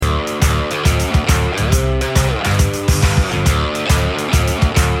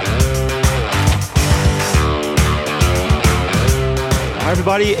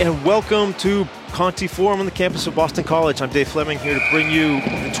everybody, and welcome to Conti Forum on the campus of Boston College. I'm Dave Fleming, here to bring you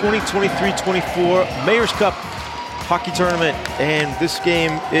the 2023-24 Mayor's Cup hockey tournament. And this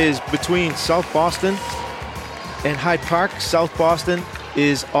game is between South Boston and Hyde Park. South Boston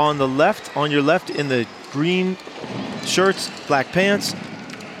is on the left, on your left, in the green shirts, black pants.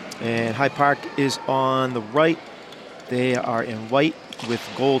 And Hyde Park is on the right. They are in white with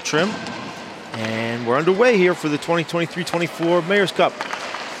gold trim. And we're underway here for the 2023-24 Mayor's Cup.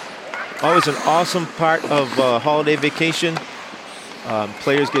 Always an awesome part of holiday vacation.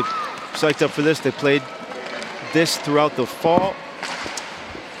 Players get psyched up for this. They played this throughout the fall.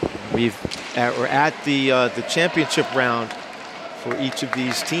 We're at the championship round for each of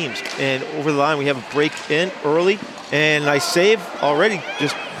these teams. And over the line, we have a break in early. And nice save already.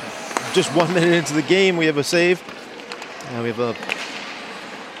 Just 1 minute into the game, we have a save. And we have a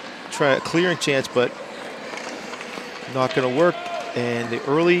clearing chance, but not going to work. And the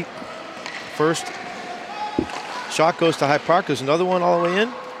early first shot goes to Hyde Park. There's another one all the way in.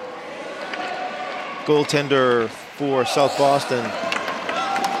 Goaltender for South Boston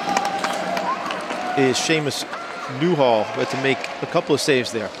is Seamus Newhall. We had to make a couple of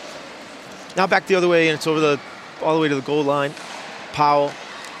saves there. Now back the other way, and it's all the way to the goal line. Powell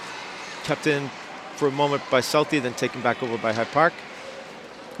kept in for a moment by Southie, then taken back over by Hyde Park.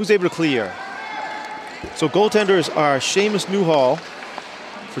 Who's able to clear? So goaltenders are Seamus Newhall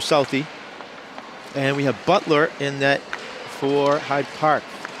for Southie, and we have Butler in net for Hyde Park.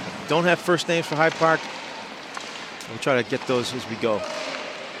 Don't have first names for Hyde Park. We'll try to get those as we go.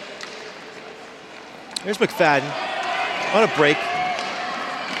 Here's McFadden on a break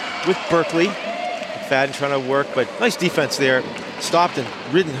with Berkeley. McFadden trying to work, but nice defense there. Stopped and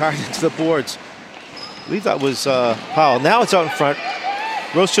ridden hard into the boards. I believe that was Powell. Now it's out in front.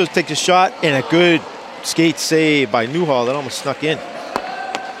 Rocho takes a shot, and a good skate save by Newhall that almost snuck in.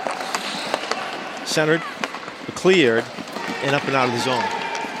 Centered, cleared, and up and out of the zone.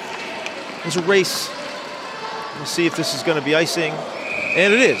 There's a race. We'll see if this is going to be icing,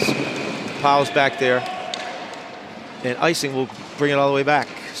 and it is. Powell's back there, and icing will bring it all the way back.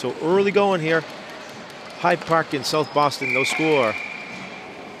 So early going here. Hyde Park in South Boston, no score.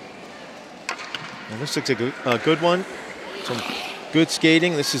 And this looks like a good one. Some good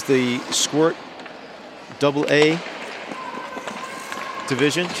skating. This is the Squirt AA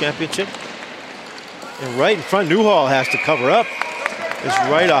Division Championship. And right in front, Newhall has to cover up. It's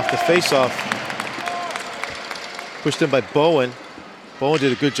right off the face-off. Pushed in by Bowen. Bowen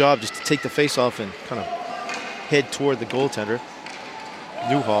did a good job just to take the face-off and kind of head toward the goaltender.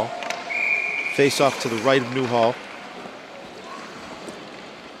 Newhall. Face-off to the right of Newhall.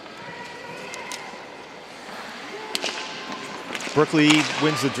 Berkeley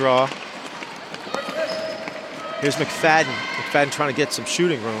wins the draw. Here's McFadden. McFadden trying to get some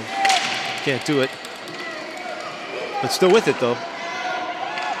shooting room. Can't do it. But still with it, though.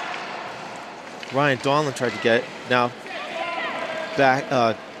 Ryan Donlan tried to get it. Now,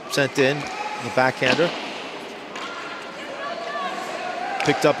 back sent in the backhander.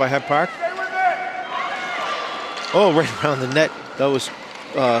 Picked up by Hyde Park. Oh, right around the net. That was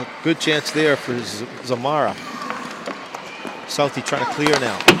a good chance there for Zamara. Southie trying to clear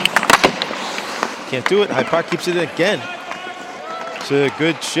now. Can't do it. Hyde Park keeps it in again. It's a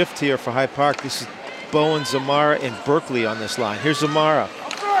good shift here for Hyde Park. This is Bowen, Zamara, and Berkeley on this line. Here's Zamara.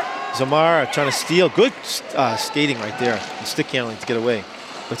 Zamara trying to steal. Good skating right there. And stick handling to get away.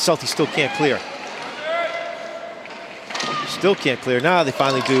 But Southie still can't clear. Still can't clear. Now they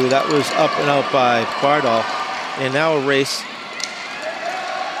finally do. That was up and out by Bardol. And now a race.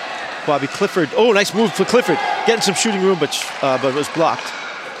 Bobby Clifford. Oh, nice move for Clifford. Getting some shooting room, but it was blocked.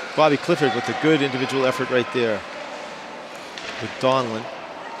 Bobby Clifford with a good individual effort right there. With Donlan.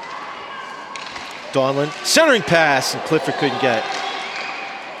 Donlan. Centering pass, and Clifford couldn't get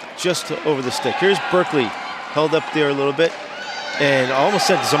it. Just over the stick. Here's Berkeley. Held up there a little bit. And almost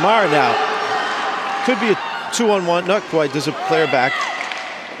sent Zamara now. Could be a 2-on-1. Not quite. There's a player back.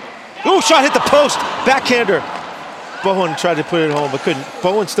 Oh, shot hit the post. Backhander. Bowen tried to put it home, but couldn't.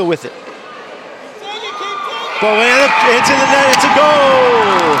 Bowen still with it. Bowen, it's in the net. It's a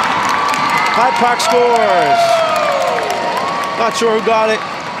goal. Hyde Park scores. Not sure who got it.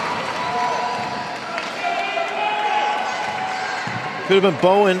 Could have been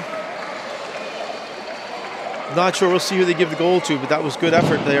Bowen. Not sure. We'll see who they give the goal to, but that was good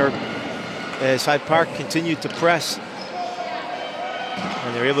effort there as Hyde Park continued to press.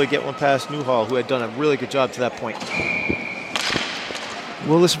 And they were able to get one past Newhall, who had done a really good job to that point.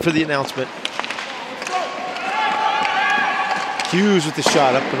 We'll listen for the announcement. Hughes with the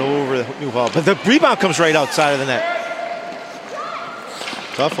shot up and over Newhall. But the rebound comes right outside of the net.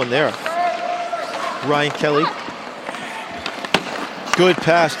 Tough one there. Ryan Kelly. Good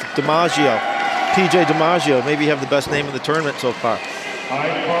pass to DiMaggio. PJ DiMaggio, maybe have the best name in the tournament so far.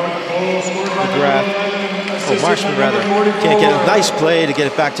 McGrath. Oh, Marshman rather. Can't get it. Nice play to get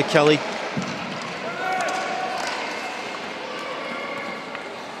it back to Kelly.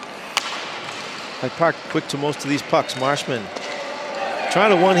 Hyde Park quick to most of these pucks. Marshman trying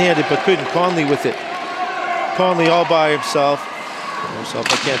to one-hand it, but couldn't. Conley with it. Conley all by himself. I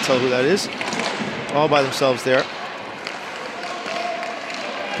can't tell who that is. All by themselves there.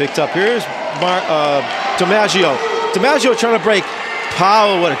 Picked up. Here's DiMaggio. DiMaggio trying to break.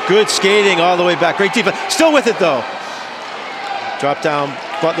 Powell, what a good skating all the way back. Great defense. Still with it though. Drop down.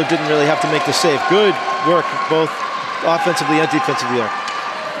 Butler didn't really have to make the save. Good work both offensively and defensively there.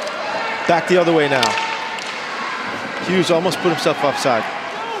 Back the other way now. Hughes almost put himself offside.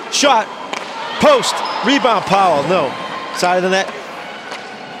 Shot. Post. Rebound. Powell. No. Side of the net.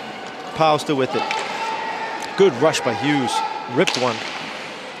 Powell still with it. Good rush by Hughes. Ripped one.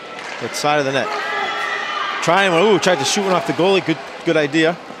 But side of the net. Trying one. Ooh, tried to shoot one off the goalie. Good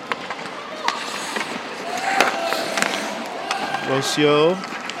idea. Rocio.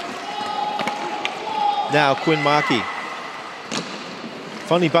 Now Quinn Maki.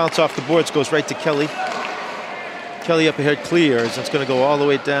 Funny bounce off the boards, goes right to Kelly. Kelly up ahead clears. It's going to go all the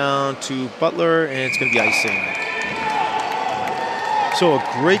way down to Butler, and it's going to be icing. So a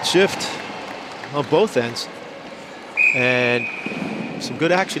great shift on both ends. And some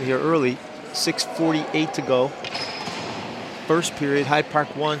good action here early. 6:48 to go. First period, Hyde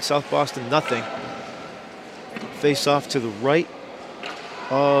Park 1, South Boston nothing. Face off to the right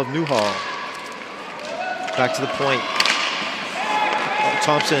of Newhall. Back to the point.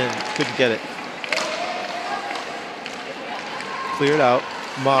 Thompson couldn't get it. Cleared out.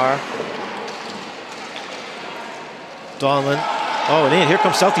 Marr. Donlin. Oh, and in. Here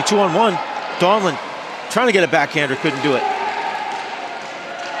comes Southie, 2-on-1. Donlin trying to get a backhander, couldn't do it.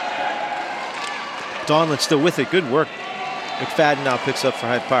 Donlin still with it. Good work. McFadden now picks up for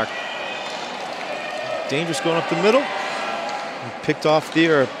Hyde Park. Dangerous going up the middle. Picked off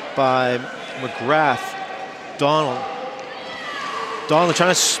there by McGrath. Donlin trying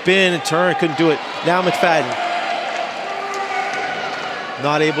to spin and turn, couldn't do it. Now McFadden.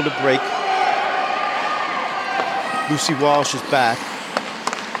 Not able to break. Lucy Walsh is back.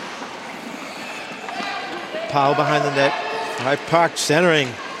 Powell behind the net. Hyde Park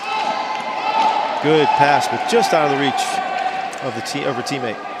centering. Good pass, but just out of the reach of her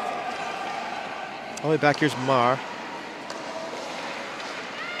teammate. All the way back, here's Marr.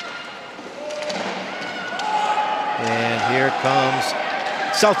 And here comes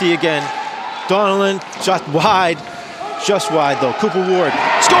Southie again. Donlin, shot wide. Just wide though. Cooper Ward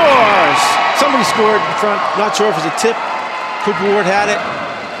scores! Somebody scored in front. Not sure if it was a tip. Cooper Ward had it.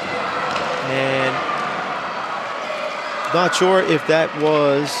 And not sure if that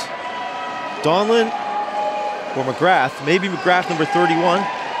was Donlin or McGrath. Maybe McGrath, number 31.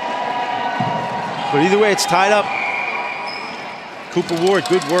 But either way, it's tied up. Cooper Ward,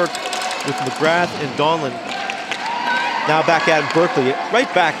 good work with McGrath and Donlin. Now back at him, Berkeley.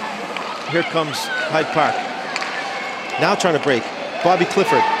 Right back. Here comes Hyde Park. Now trying to break. Bobby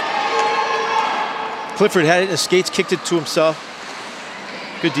Clifford. Clifford had it in his skates, kicked it to himself.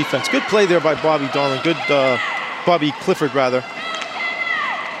 Good defense. Good play there by Bobby Donlin. Good, Bobby Clifford, rather.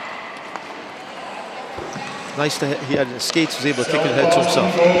 Nice that he had his skates, was able to kick it ahead to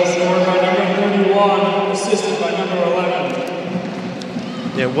himself. Scored by number 31, assisted by number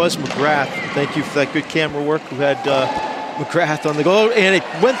 11. Yeah, it was McGrath. Thank you for that good camera work. Who had McGrath on the goal, and it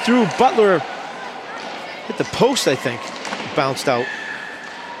went through Butler. Hit the post, I think. Bounced out.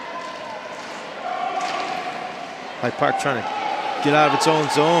 Hyde Park trying to get out of its own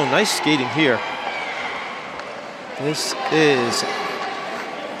zone. Nice skating here. This is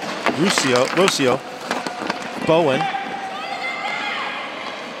Rocio. Bowen.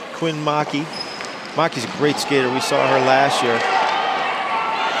 Quinn Maki. Maki's a great skater. We saw her last year.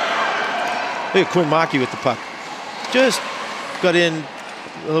 Look at Quinn Maki with the puck. Just got in,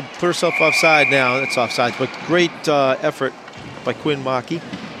 put herself offside now. That's offside, but great effort by Quinn Maki.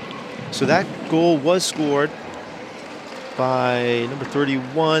 So that goal was scored by number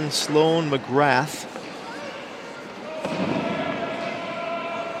 31, Sloan McGrath.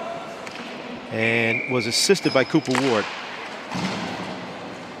 And was assisted by Cooper Ward.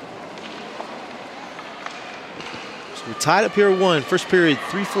 So we're tied up here at 1. First period,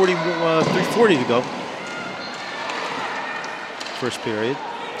 3:40 to go. First period.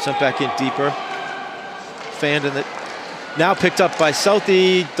 Sent back in deeper. Fanned in it. Now picked up by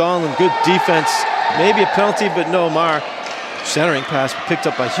Southie. Donlin, good defense. Maybe a penalty, but no, Marr Centering pass picked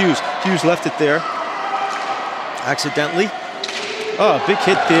up by Hughes. Hughes left it there accidentally. Oh, big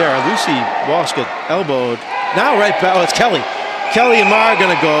hit there. Lucy Walsh got elbowed. Now right back. Oh, it's Kelly. Kelly and Mara are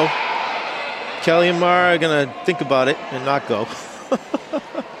going to go. Kelly and Mara are going to think about it and not go.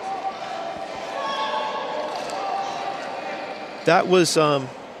 That was,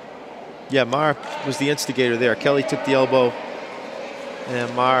 yeah, Mara was the instigator there. Kelly took the elbow.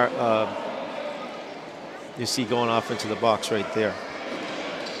 And Mara, you see going off into the box right there.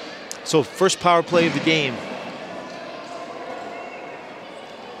 So first power play of the game.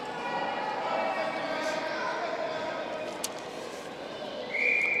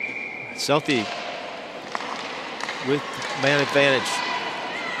 Southie with man advantage.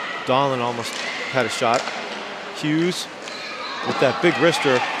 Dahlin almost had a shot. Hughes with that big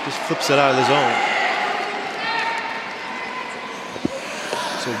wrister just flips it out of the zone.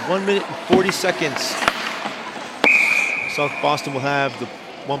 So 1 minute and 40 seconds. South Boston will have the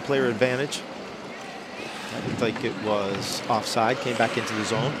one-player advantage. That looked like it was offside. Came back into the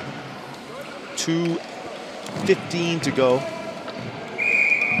zone. 2:15 to go.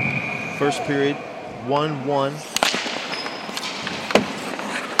 First period, 1-1.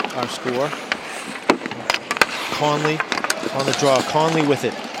 Our score. Conley on the draw. Conley with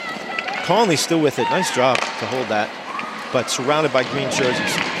it. Conley still with it. Nice job to hold that, but surrounded by green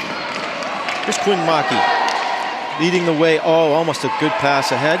jerseys. Here's Quinn Maki leading the way. Oh, almost a good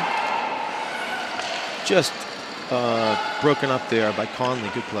pass ahead. Just broken up there by Conley.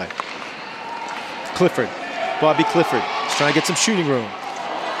 Good play. Clifford, Bobby Clifford, is trying to get some shooting room.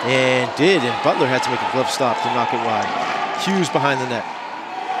 And did, and Butler had to make a glove stop to knock it wide. Hughes behind the net.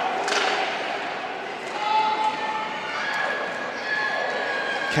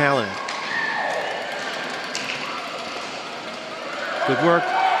 Callan. Good work.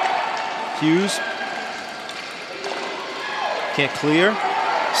 Hughes. Can't clear.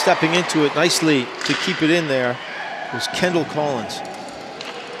 Stepping into it nicely to keep it in there was Kendall Collins.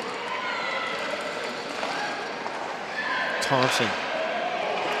 Thompson.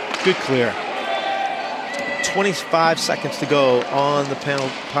 Good clear. 25 seconds to go on the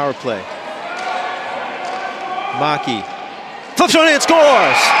power play. Maki flips on it and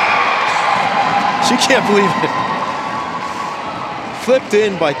scores! She can't believe it. Flipped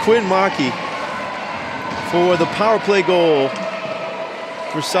in by Quinn Maki for the power play goal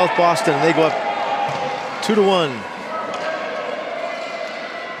for South Boston. And they go up 2-1.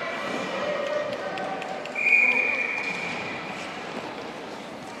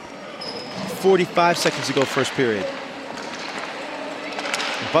 45 seconds to go first period.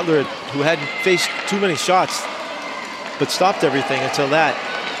 Butler, who hadn't faced too many shots, but stopped everything until that.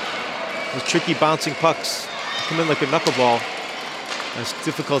 Those tricky bouncing pucks come in like a knuckleball. It's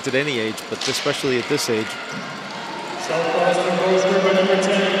difficult at any age, but especially at this age. South Boston goes through by number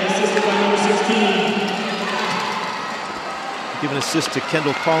 10, assisted by number 16. Give an assist to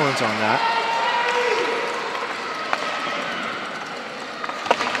Kendall Collins on that.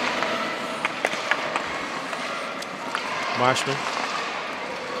 Marshman.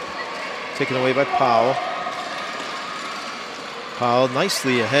 Taken away by Powell. Powell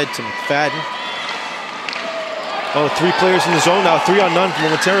nicely ahead to McFadden. Oh, 3 players in the zone now. 3 on none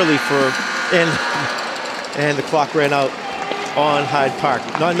momentarily for, and the clock ran out on Hyde Park.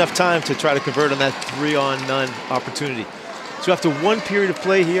 Not enough time to try to convert on that 3 on none opportunity. So after 1 period of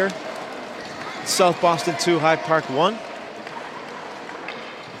play here, South Boston 2, Hyde Park 1.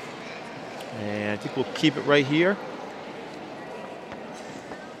 And I think we'll keep it right here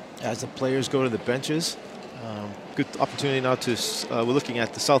as the players go to the benches. Good opportunity now to, we're looking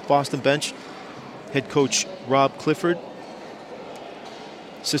at the South Boston bench. Head coach Rob Clifford,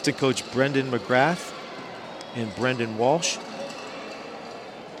 assistant coach Brendan McGrath, and Brendan Walsh.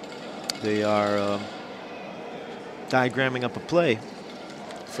 They are diagramming up a play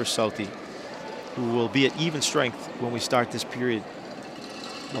for Southie, who will be at even strength when we start this period.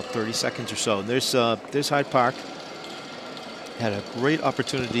 About 30 seconds or so. And there's Hyde Park. Had a great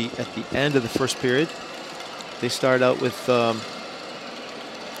opportunity at the end of the first period. They started out with an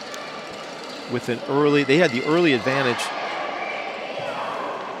early, they had the early advantage.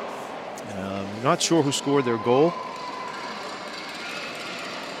 Not sure who scored their goal.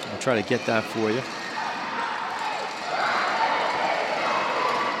 I'll try to get that for you.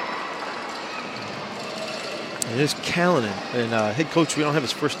 And it is Callanan, and head coach, we don't have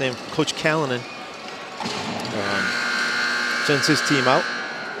his first name, Coach Callanan. Sends his team out.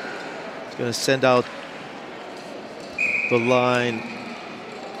 He's going to send out the line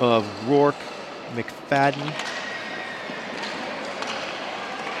of Rourke, McFadden,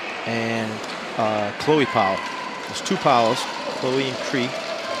 and Chloe Powell. There's 2 Powells, Chloe and Cree.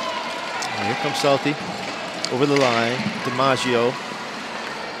 And here comes Salty over the line. DiMaggio.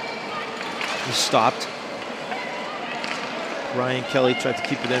 He's stopped. Ryan Kelly tried to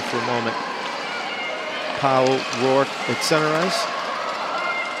keep it in for a moment. Powell, Rourke at center ice.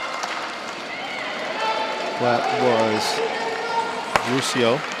 That was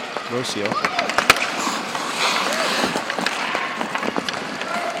Rocio.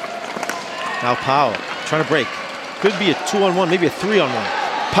 Now Powell trying to break. Could be a 2-on-1, maybe a 3-on-1.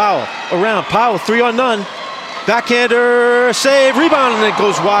 Powell around. Powell 3-on-none. Backhander save, rebound, and it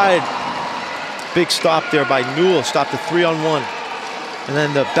goes wide. Big stop there by Newell. Stopped the 3-on-1. And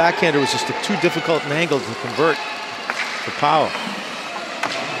then the backhander was just too difficult an angle to convert for Powell.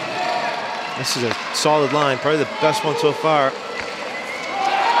 This is a solid line, probably the best one so far for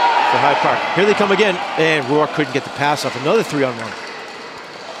Hyde Park. Here they come again, and Rourke couldn't get the pass off. Another 3-on-1.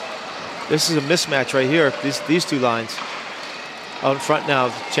 This is a mismatch right here, these 2 lines. Out in front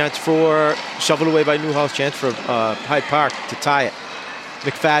now, chance for, shoveled away by Newhouse, chance for Hyde Park to tie it.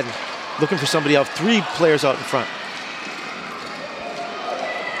 McFadden looking for somebody out, 3 players out in front.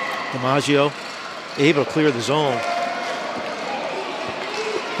 DiMaggio able to clear the zone.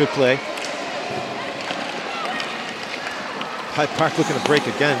 Good play. Hyde Park looking to break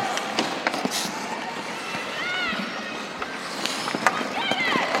again.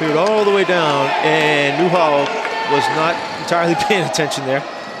 Cleared all the way down, and Newhall was not entirely paying attention there.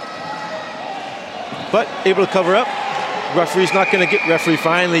 But able to cover up. Referee's not going to get. Referee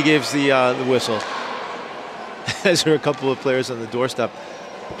finally gives the whistle. As there are a couple of players on the doorstep.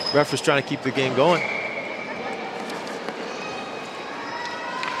 Ref was trying to keep the game going.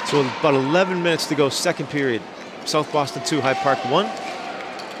 So about 11 minutes to go, second period. South Boston 2, Hyde Park 1.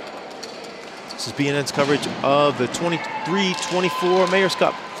 This is BNN's coverage of the 23-24 Mayor's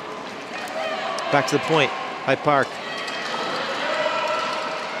Cup. Back to the point, Hyde Park.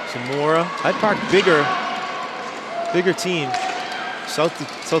 Zamora, Hyde Park bigger team.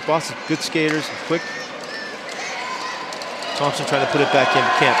 South Boston, good skaters, quick. Thompson trying to put it back in,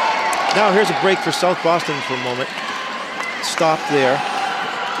 can't. Now here's a break for South Boston for a moment. Stopped there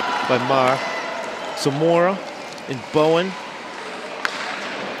by Marr. Zamora and Bowen.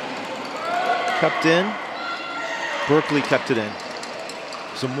 Kept in. Berkeley kept it in.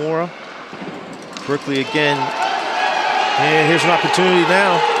 Zamora. Berkeley again. And here's an opportunity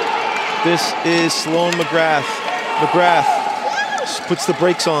now. This is Sloan McGrath. McGrath puts the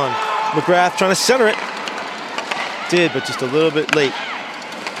brakes on. McGrath trying to center it. Did, but just a little bit late.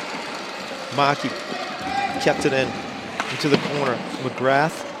 Maki kept it in into the corner.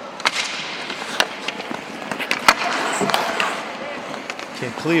 McGrath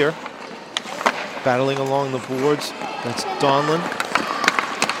can't clear. Battling along the boards. That's Donlin.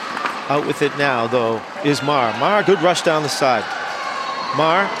 Out with it now, though, is Marr. Marr, good rush down the side.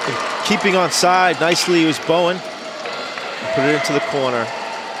 Marr keeping on side nicely was Bowen. Put it into the corner.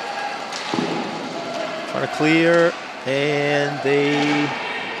 Trying to clear, and they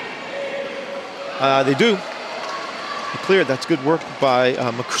do. They cleared. That's good work by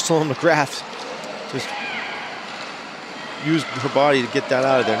Sloan McGrath. Just used her body to get that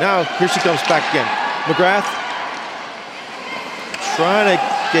out of there. Now here she comes back again. McGrath trying to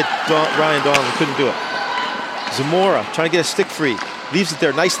get Ryan Donlin, couldn't do it. Zamora trying to get a stick free. Leaves it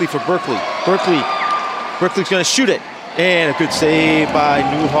there nicely for Berkeley. Berkeley's going to shoot it. And a good save by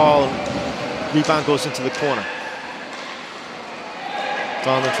Newhall. Rebound goes into the corner.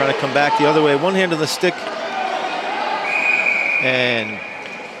 Donlin trying to come back the other way. One hand on the stick. And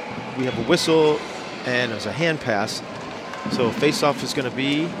we have a whistle. And there's a hand pass. So face-off is going to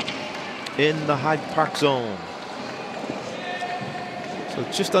be in the Hyde Park zone. So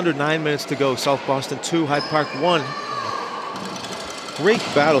just under 9 minutes to go. South Boston 2, Hyde Park 1. Great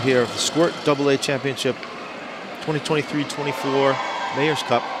battle here of the Squirt AA Championship 2023-24 Mayor's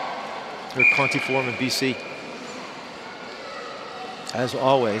Cup here at Conti Forum in BC. As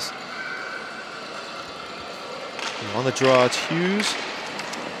always. And on the draw, it's Hughes.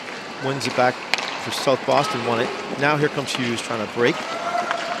 Wins it back for South Boston, won it. Now here comes Hughes trying to break.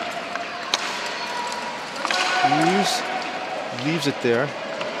 Hughes leaves it there.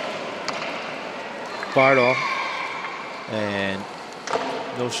 Bardolph. And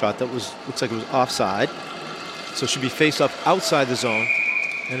no shot. That was, looks like it was offside. So it should be face up outside the zone.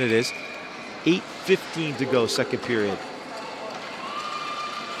 And it is. 8:15 to go, second period.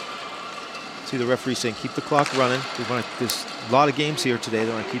 See the referee saying keep the clock running. There's a lot of games here today.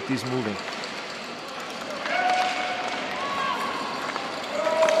 They want to keep these moving.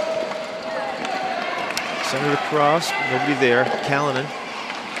 Send it across, nobody there. Callanan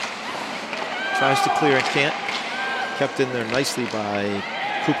tries to clear and can't. kept in there nicely by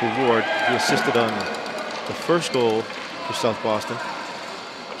Cooper Ward. He assisted on the first goal for South Boston.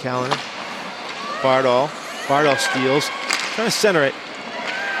 Callanan, Bardall steals, trying to center it.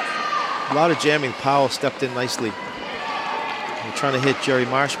 A lot of jamming. Powell stepped in nicely. We're trying to hit Jerry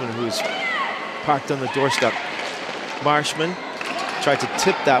Marshman, who's parked on the doorstep. Marshman tried to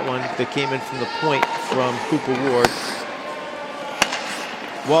tip that one that came in from the point from Cooper Ward.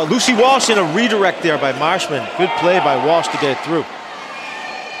 Well, Lucy Walsh in a redirect there by Marshman. Good play by Walsh to get it through.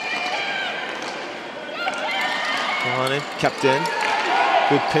 On in, kept in.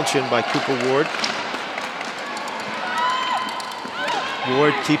 Good pinch in by Cooper Ward.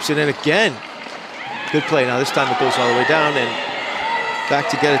 Ward keeps it in again. Good play. Now this time it goes all the way down, and back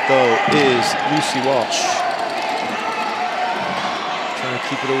to get it though is Lucy Walsh. Trying to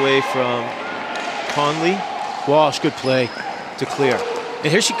keep it away from Conley. Walsh, good play to clear.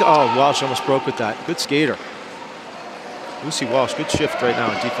 And here she goes. Oh, Walsh almost broke with that. Good skater. Lucy Walsh, good shift right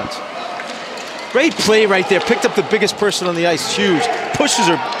now on defense. Great play right there. Picked up the biggest person on the ice, Hughes. Pushes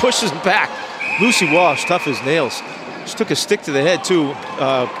him back. Lucy Walsh, tough as nails. Just took a stick to the head too.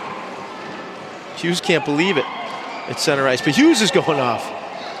 Hughes can't believe it at center ice, but Hughes is going off.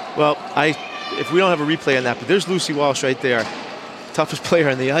 Well, if we don't have a replay on that, but there's Lucy Walsh right there. Toughest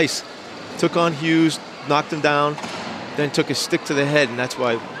player on the ice. Took on Hughes, knocked him down, then took a stick to the head, and that's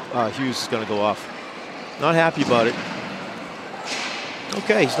why Hughes is going to go off. Not happy about it.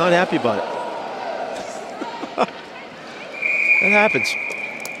 Okay, he's not happy about it. That happens.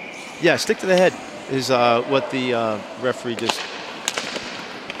 Yeah, stick to the head is what the referee just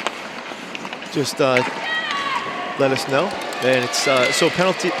let us know. And it's so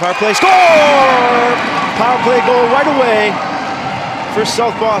penalty, power play, score! Power play goal right away for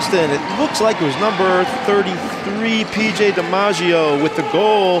South Boston. It looks like it was number 33, PJ DiMaggio, with the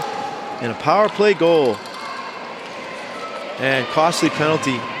goal, and a power play goal. And costly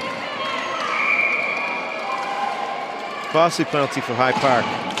penalty. Costly penalty for Hyde Park.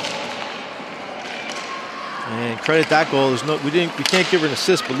 And credit that goal. There's no, we can't give her an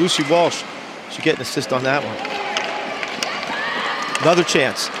assist, but Lucy Walsh should get an assist on that one. Another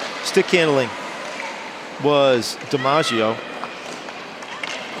chance. Stick handling was DiMaggio.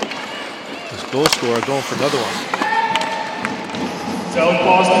 This goal scorer going for another one. South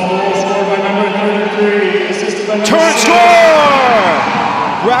Boston goal scored by number 33, assisted by number Turn score!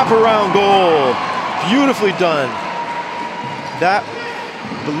 Wraparound goal. Beautifully done. That,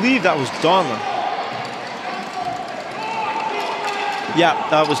 I believe that was Donlan. Yeah,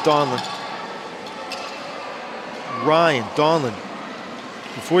 that was Donlan. Ryan Donlan.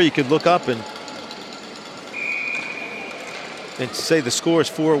 Before you could look up and say the score is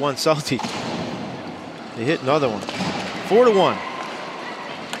 4-1 Southie. They hit another one. 4-1.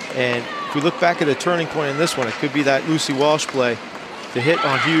 And if we look back at a turning point in this one, it could be that Lucy Walsh play. The hit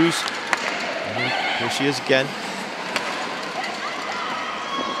on Hughes. Here she is again.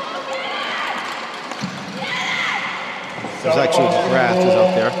 There's actually McGrath is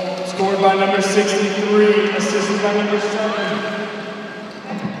up there. Scored by number 63, assisted by number 7.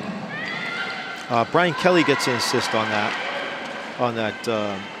 Brian Kelly gets an assist on that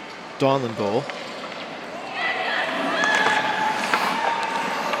Donlan goal.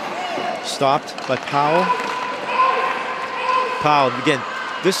 Stopped by Powell. Powell, again,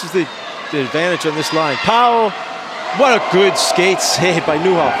 this is the advantage on this line. Powell, what a good skate save by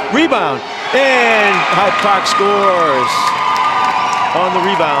Newhall. Rebound, and Hyde Park scores on the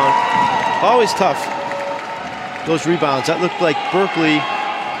rebound. Always tough, those rebounds. That looked like Berkeley.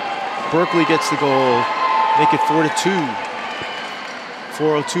 Berkeley gets the goal, make it 4-2.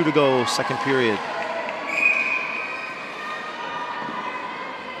 4:02 to go, second period.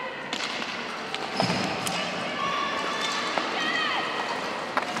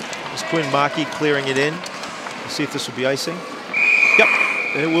 Quinn Maki clearing it in. Let's see if this will be icing. Yep,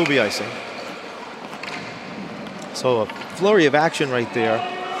 it will be icing. So a flurry of action right there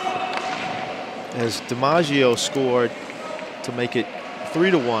as DiMaggio scored to make it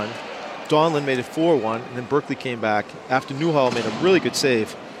 3-1. Donlan made it 4-1, and then Berkeley came back after Newhall made a really good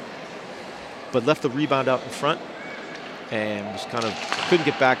save, but left the rebound out in front and was kind of couldn't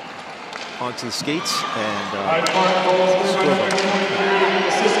get back onto the skates and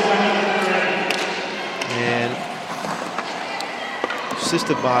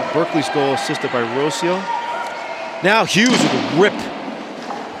assisted by Berkeley's goal, assisted by Rocio. Now Hughes with a rip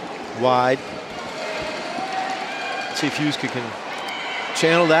wide. Let's see if Hughes can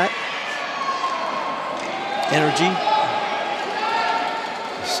channel that energy.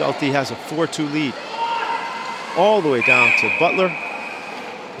 Southie has a 4-2 lead. All the way down to Butler,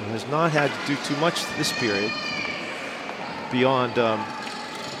 who has not had to do too much this period. beyond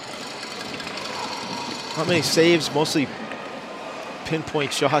not many saves, mostly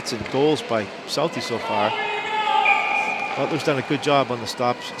pinpoint shots and goals by Southie so far. Butler's done a good job on the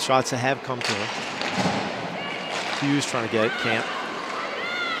shots that have come to him. Hughes trying to get it, can't.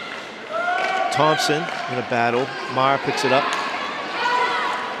 Thompson in a battle. Marr picks it up.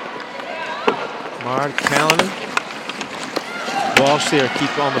 Marr, Callanan. Walsh there,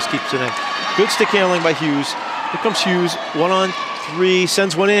 almost keeps it in. Good stick handling by Hughes. Here comes Hughes, 1-on-3,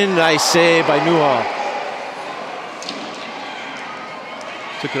 sends one in. Nice save by Newhall.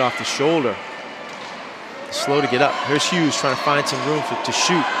 Took it off the shoulder. Slow to get up. Here's Hughes trying to find some room to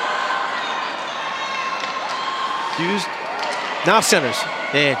shoot. Hughes now centers.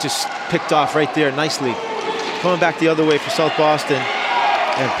 And just picked off right there nicely. Coming back the other way for South Boston.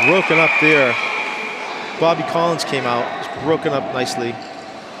 And broken up there. Bobby Collins came out. It's broken up nicely.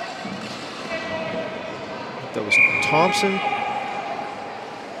 That was Thompson.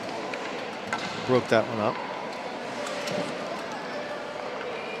 Broke that one up.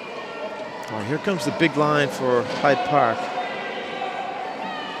 All right, here comes the big line for Hyde Park.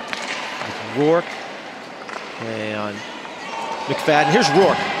 With Rourke and McFadden. Here's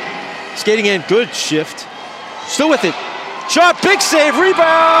Rourke. Skating in, good shift. Still with it. Shot, big save, rebound.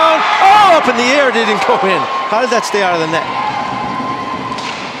 Oh, up in the air, didn't go in. How did that stay out of the net?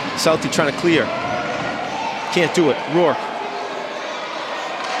 Southie trying to clear. Can't do it. Rourke.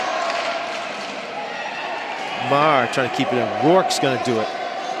 Marr trying to keep it in. Rourke's going to do it.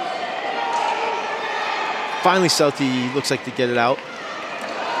 Finally, Southie looks like to get it out.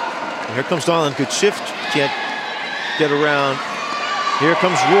 And here comes Donlan. Good shift. Can't get around. Here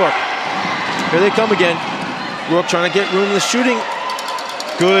comes Rourke. Here they come again. Rourke trying to get room in the shooting.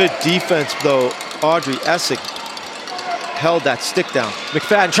 Good defense, though. Audrey Essig held that stick down.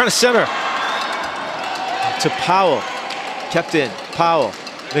 McFadden trying to center. To Powell. Kept in. Powell.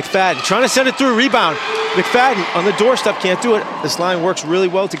 McFadden trying to send it through. Rebound. McFadden on the doorstep. Can't do it. This line works really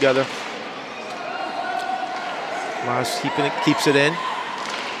well together. Mars keeps it in.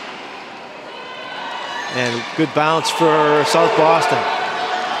 And good bounce for South Boston.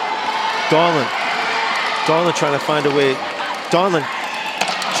 Donlan. Donlan trying to find a way. Donlan.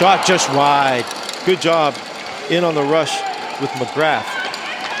 Shot just wide. Good job in on the rush with McGrath.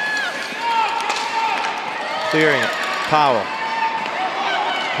 Clearing it. Powell.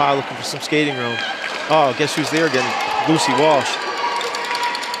 Powell looking for some skating room. Oh, guess who's there again? Lucy Walsh.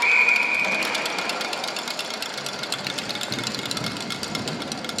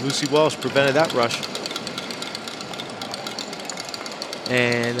 Lucy Walsh prevented that rush.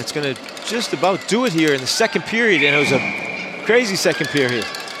 And that's going to just about do it here in the second period. And it was a crazy second period.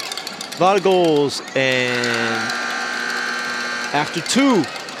 A lot of goals. And after 2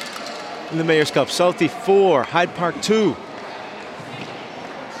 in the Mayor's Cup, Southie 4, Hyde Park 2.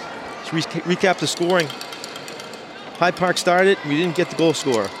 Let's recap the scoring. Hyde Park started. We didn't get the goal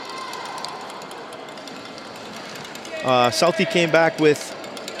scorer. Southie came back with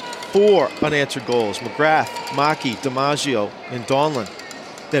 4 unanswered goals. McGrath, Maki, DiMaggio, and Donlan.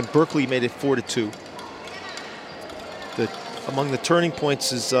 Then Berkeley made it 4-2. Among the turning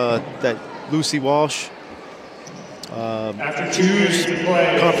points is that Lucy Walsh Hughes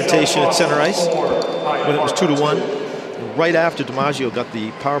confrontation at center ice when it was 2-1. And right after DiMaggio got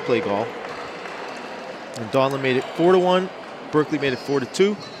the power play goal. And Donlan made it 4-1. Berkeley made it 4-2.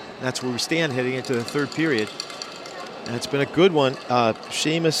 And that's where we stand heading into the third period. And it's been a good one.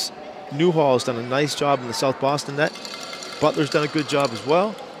 Seamus Newhall has done a nice job in the South Boston net. Butler's done a good job as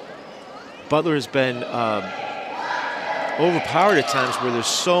well. Butler has been overpowered at times where there's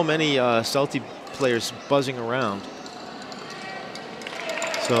so many Southie players buzzing around.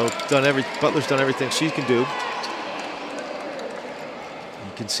 So Butler's done everything she can do. You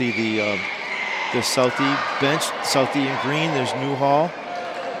can see the Southie bench, Southie in green. There's Newhall.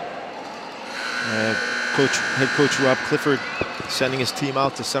 Head coach Rob Clifford sending his team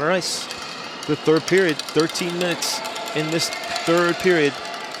out to center ice. The third period, 13 minutes in this third period.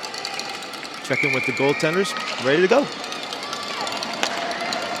 Check in with the goaltenders, ready to go.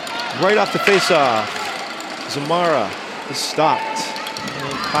 Right off the face-off, Zamara is stopped,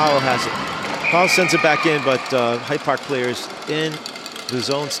 and Powell has it. Powell sends it back in, but Hyde Park players in the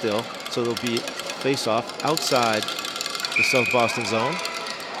zone still, so there'll be face-off outside the South Boston zone.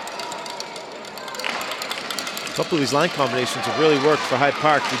 A couple of these line combinations have really worked for Hyde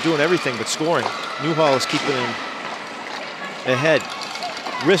Park. They're doing everything but scoring. Newhall is keeping him ahead.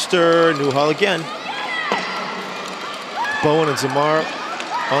 Rister, Newhall again. Bowen and Zamar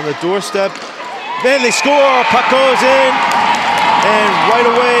on the doorstep. Then they score. Puck goes in. And right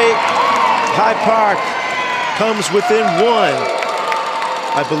away, Hyde Park comes within one.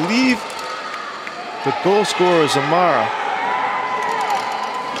 I believe the goal scorer is Zamara.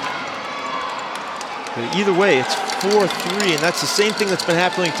 But either way, it's 4-3, and that's the same thing that's been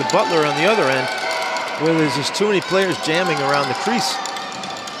happening to Butler on the other end, where there's just too many players jamming around the crease.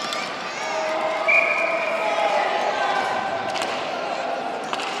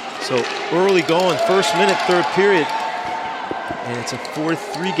 So early going, first minute, third period, and it's a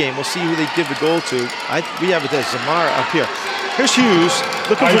 4-3 game. We'll see who they give the goal to. We have it as Zamara up here. Here's Hughes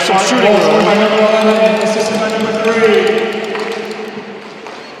looking for some shooting room.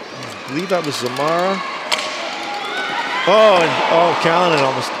 I believe that was Zamara. Oh, Callanan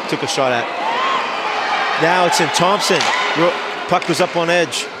almost took a shot at. Now it's in Thompson. Puck was up on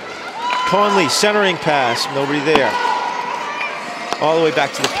edge. Conley, centering pass, nobody there. All the way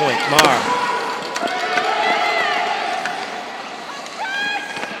back to the point. Marr.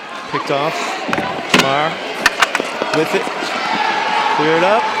 Picked off. Marr with it. Clear it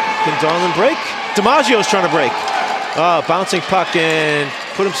up. Can Donlan break? DiMaggio's trying to break. Bouncing puck and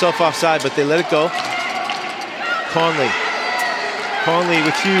put himself offside, but they let it go. Conley. Conley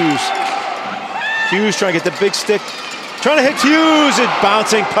with Hughes. Hughes trying to get the big stick. Trying to hit Hughes. And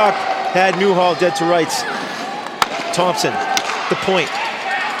bouncing puck had Newhall dead to rights. Thompson. The point.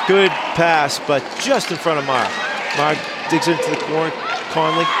 Good pass, but just in front of Marr. Marr digs into the corner.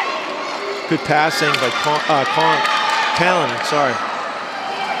 Conley. Good passing by Callanan, sorry.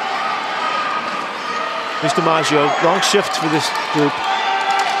 Here's DiMaggio. Long shift for this group.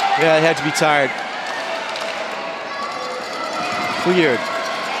 Yeah, they had to be tired. Cleared.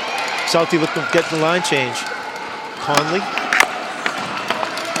 Southie looking to get the line change. Conley.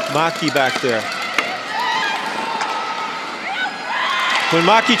 Maki back there. When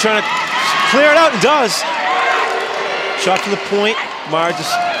Maki trying to clear it out and does. Shot from the point. Marr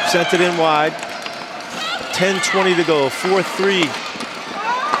just sent it in wide. 10:20 to go. 4-3.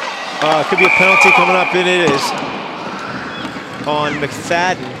 Could be a penalty coming up, and it is on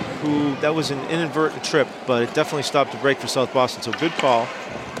McFadden, who that was an inadvertent trip, but it definitely stopped the break for South Boston. So good call.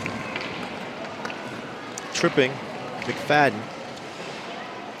 Tripping McFadden.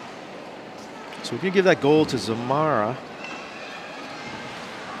 So we're gonna give that goal to Zamara.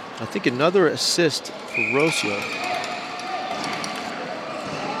 I think another assist for Rocio.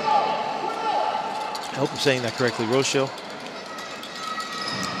 I hope I'm saying that correctly, Rocio.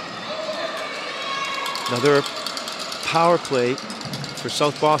 Another power play for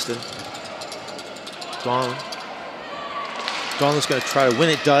South Boston. Donlan. Donlan's going to try to win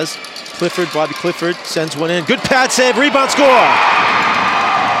it, does. Clifford, Bobby Clifford sends one in. Good pad save, rebound score!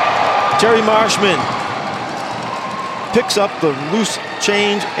 Jerry Marshman picks up the loose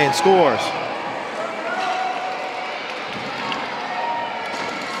change and scores.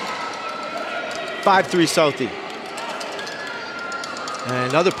 (5-3) Southie. And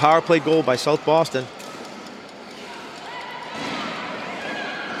another power play goal by South Boston.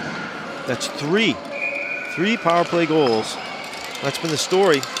 That's three power play goals. That's been the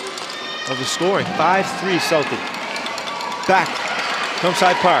story of the scoring. 5-3 Southie. Back, comes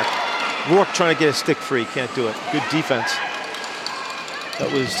Hyde Park. Rourke trying to get a stick free, can't do it. Good defense.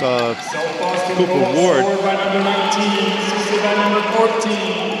 That was Cooper Ward. By number 19, assisted by number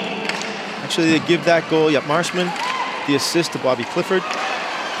 14. Actually, they give that goal. Yep, Marshman, the assist to Bobby Clifford.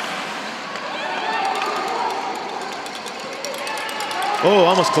 Oh,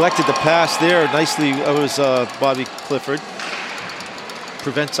 almost collected the pass there. Nicely, it was Bobby Clifford.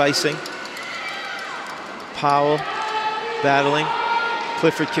 Prevents icing. Powell battling.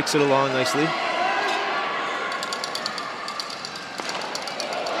 Clifford kicks it along nicely.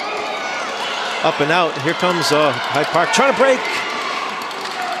 Up and out. Here comes Hyde Park trying to break.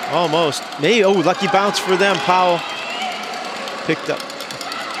 Almost. Maybe. Oh, lucky bounce for them. Powell picked up.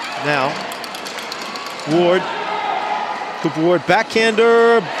 Now, Ward. Cooper Ward,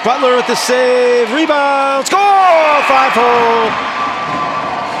 backhander. Butler with the save. Rebound. Score! 5-hole.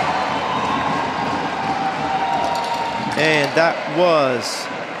 And that was.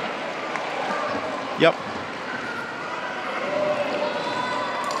 Yep.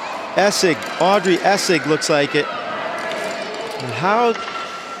 Essig. Audrey Essig looks like it. And how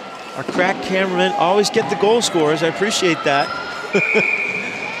our crack cameramen always get the goal scorers. I appreciate that.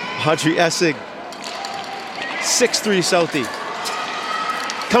 Audrey Essig. 6-3 Southie.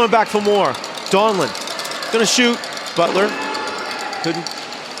 Coming back for more. Donlan gonna shoot. Butler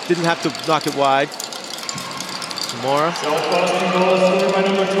didn't have to knock it wide. Zamora. South Boston goal scored by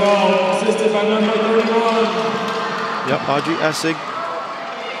number 12, assisted by number 31. Yep, Audrey Essig.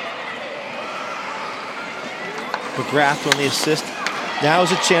 McGrath on the assist. Now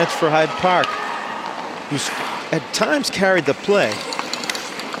is a chance for Hyde Park. who's at times carried the play.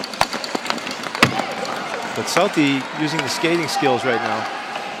 But Southie using the skating skills right now.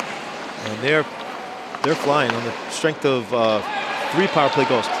 And they're flying on the strength of 3 power play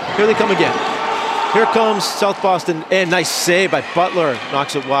goals. Here they come again. Here comes South Boston, and nice save by Butler.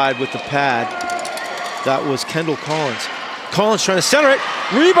 Knocks it wide with the pad. That was Kendall Collins. Collins trying to center it.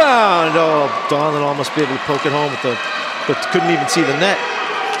 Rebound! Oh, Donlan almost be able to poke it home with but couldn't even see the net.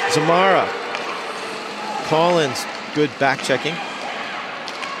 Zamara. Collins, good back checking.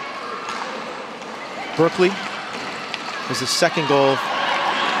 Berkeley is the second goal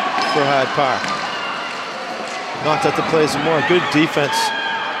for Hyde Park. Knocked out the play. Zamora, good defense.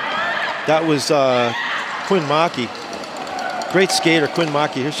 That was Quinn Maki. Great skater, Quinn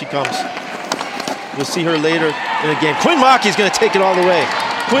Maki. Here she comes. We'll see her later in the game. Quinn Maki is going to take it all the way.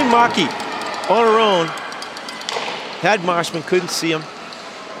 Quinn Maki on her own. Had Marshman, couldn't see him.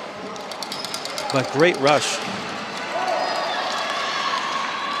 But great rush.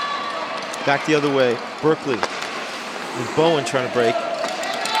 Back the other way. Berkeley and Bowen trying to break.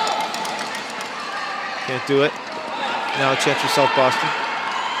 Can't do it. Now a chance for South Boston.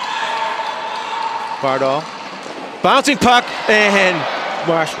 Bardall. Bouncing puck, and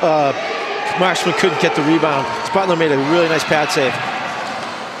Marshman couldn't get the rebound. Butler made a really nice pad save.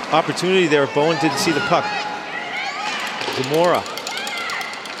 Opportunity there. Bowen didn't see the puck. Zamora.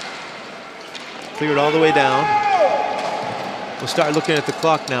 Cleared all the way down. We'll start looking at the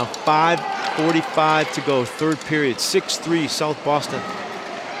clock now. 5:45 to go, third period. 6-3 South Boston.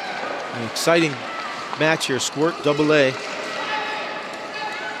 An exciting match here. Squirt, AA.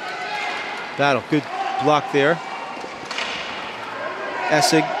 Battle, good block there.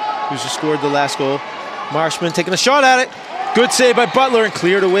 Essig, who's just scored the last goal. Marshman taking a shot at it. Good save by Butler and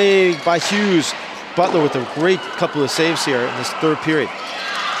cleared away by Hughes. Butler with a great couple of saves here in this third period.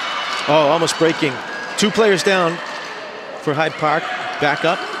 Oh, almost breaking. 2 players down for Hyde Park. Back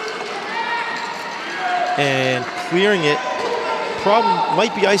up. And clearing it. Problem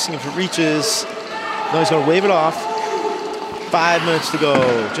might be icing if it reaches. No, he's going to wave it off. 5 minutes to go.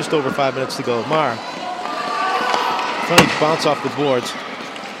 Just over 5 minutes to go. Mar. Funny bounce off the boards.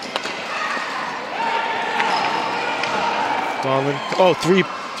 Donlan. Oh, 3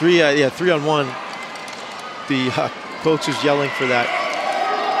 on 1. The coach is yelling for that.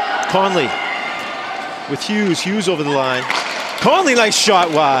 Conley with Hughes. Hughes over the line. Conley, nice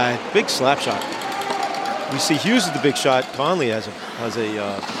shot wide. Big slap shot. We see Hughes with the big shot. Conley has a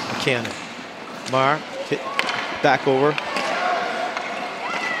cannon. Mar hit back over.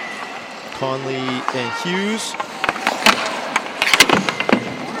 Conley and Hughes.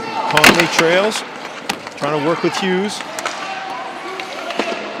 Conley trails. Trying to work with Hughes.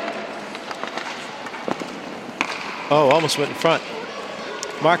 Oh, almost went in front.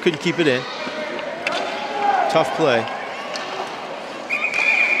 Mark couldn't keep it in. Tough play.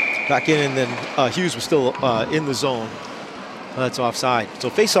 Back in, and then Hughes was still in the zone. That's offside. So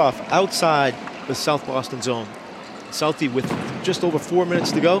face-off outside the South Boston zone. Southie with just over 4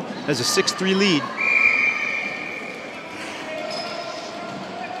 minutes to go has a 6-3 lead.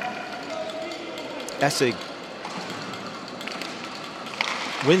 Essig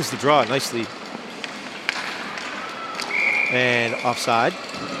wins the draw nicely. And offside.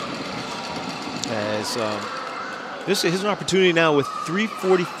 As this is an opportunity now with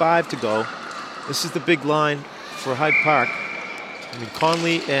 3:45 to go. This is the big line for Hyde Park. I mean,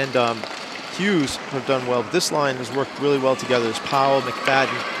 Conley and Hughes have done well, but this line has worked really well together. There's Powell,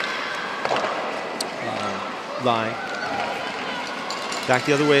 McFadden line. Back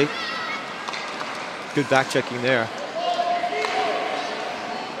the other way. Good back checking there.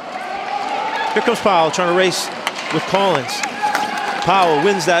 Here comes Powell trying to race with Collins. Powell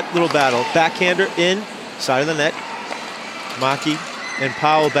wins that little battle. Backhander in, side of the net. Maki and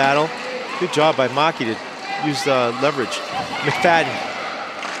Powell battle. Good job by Maki to use the leverage. McFadden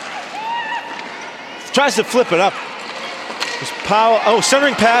tries to flip it up. There's Powell. Oh,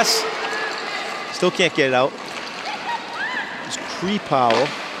 centering pass. Still can't get it out. It's Cree Powell.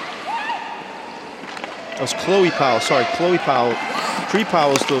 That was Chloe Powell. Sorry, Chloe Powell. Cree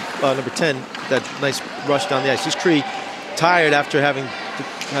Powell is the number 10. That nice rush down the ice. Just Cree tired after having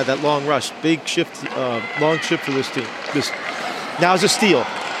had that long rush. Big shift, long shift for this team. Now is a steal.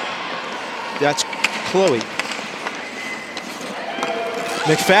 That's Chloe.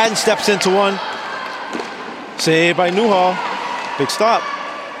 McFadden steps into one. Saved by Newhall. Big stop.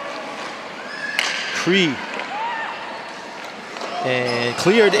 Cree. And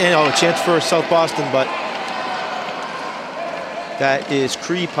cleared in. Oh, a chance for South Boston, but that is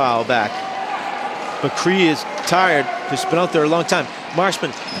Cree Powell back. But Cree is tired. He's been out there a long time.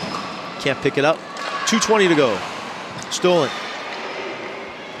 Marshman can't pick it up. 2:20 to go. Stolen.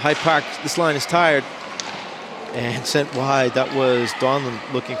 Hyde Park, this line is tired. And sent wide. That was Donlin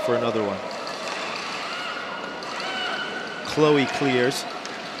looking for another one. Chloe clears.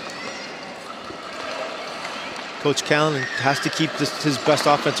 Coach Callan has to keep his best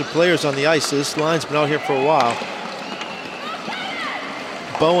offensive players on the ice. This line's been out here for a while.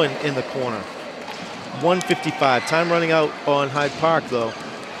 Bowen in the corner. 1:55. Time running out on Hyde Park, though.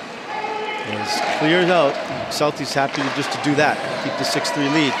 As clears out. Southie's happy just to do that. Keep the 6-3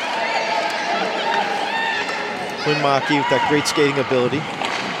 lead. Quinn Maki with that great skating ability.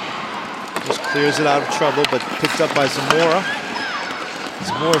 Just clears it out of trouble, but picked up by Zamora.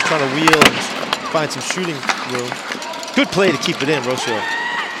 Zamora's trying to wheel and find some shooting room. Good play to keep it in, Rocio.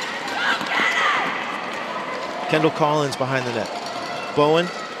 Kendall Collins behind the net. Bowen.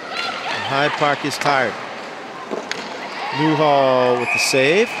 And Hyde Park is tired. Newhall with the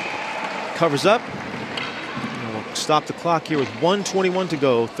save. Covers up. And we'll stop the clock here with 1:21 to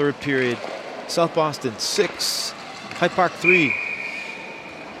go, third period. South Boston 6, Hyde Park 3.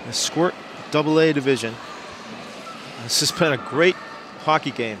 The Squirt AA division. This has been a great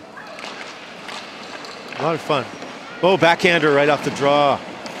hockey game. A lot of fun. Oh, backhander right off the draw.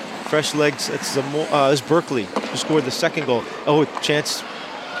 Fresh legs. It's Berkeley who scored the second goal. Oh, chance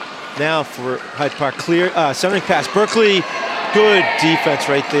now for Hyde Park. Clear, centering pass. Berkeley, good defense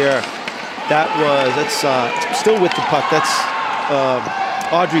right there. That's still with the puck. That's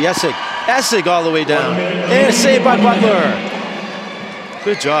Audrey Essig. Essig all the way down. And a save by Butler.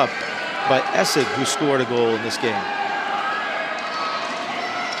 Good job by Essig, who scored a goal in this game.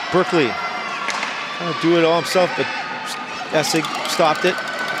 Berkeley trying to do it all himself, but Essig stopped it.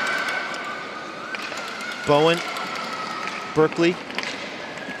 Bowen, Berkeley.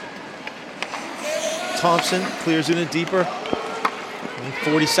 Thompson clears it in deeper.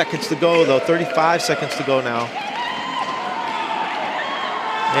 40 seconds to go, though. 35 seconds to go now.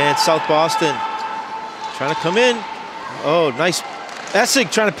 And South Boston trying to come in. Oh, nice.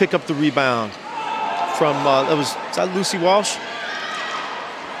 Essig trying to pick up the rebound from, is that Lucy Walsh?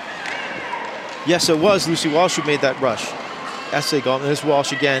 Yes, it was Lucy Walsh who made that rush. Essig on, there's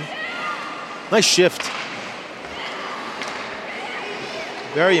Walsh again. Nice shift.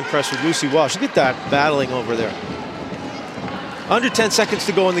 Very impressed with Lucy Walsh. Look at that battling over there. Under 10 seconds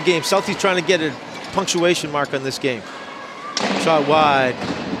to go in the game. Southie's trying to get a punctuation mark on this game. Shot wide.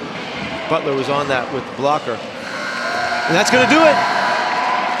 Butler was on that with the blocker. And that's going to do it.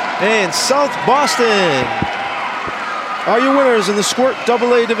 And South Boston are your winners in the Squirt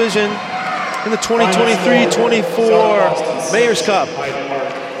AA division in the 2023-24 Mayor's Cup.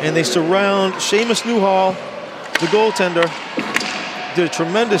 And they surround Seamus Newhall, the goaltender. Did a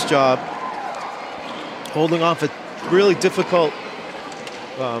tremendous job holding off a really difficult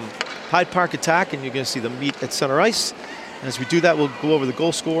Hyde Park attack, and you're going to see them meet at center ice. And as we do that, we'll go over the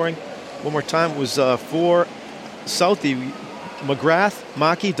goal scoring. One more time, it was for Southie, McGrath,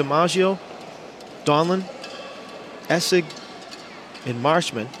 Maki, DiMaggio, Donlin, Essig, and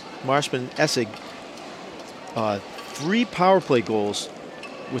Marshman. Marshman, Essig. 3 power play goals,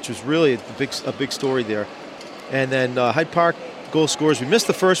 which was really a big story there. And then Hyde Park goal scorers. We missed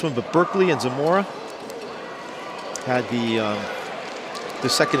the first one, but Berkeley and Zamora had the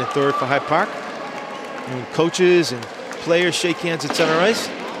second and third for Hyde Park. And coaches and players shake hands at center ice.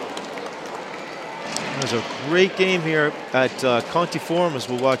 It was a great game here at Conti Forum as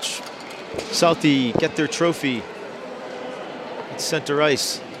we'll watch Southie get their trophy at center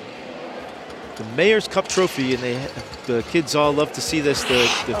ice. The Mayor's Cup trophy, and the kids all love to see this.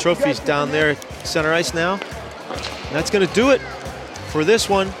 The trophy's down there at center ice now. And that's going to do it for this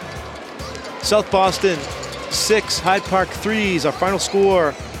one. South Boston 6, Hyde Park 3 is our final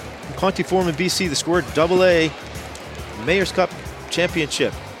score. From Conti Forum in BC, the Squirt AA Mayor's Cup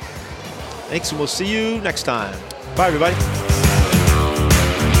Championship. Thanks, and we'll see you next time. Bye, everybody.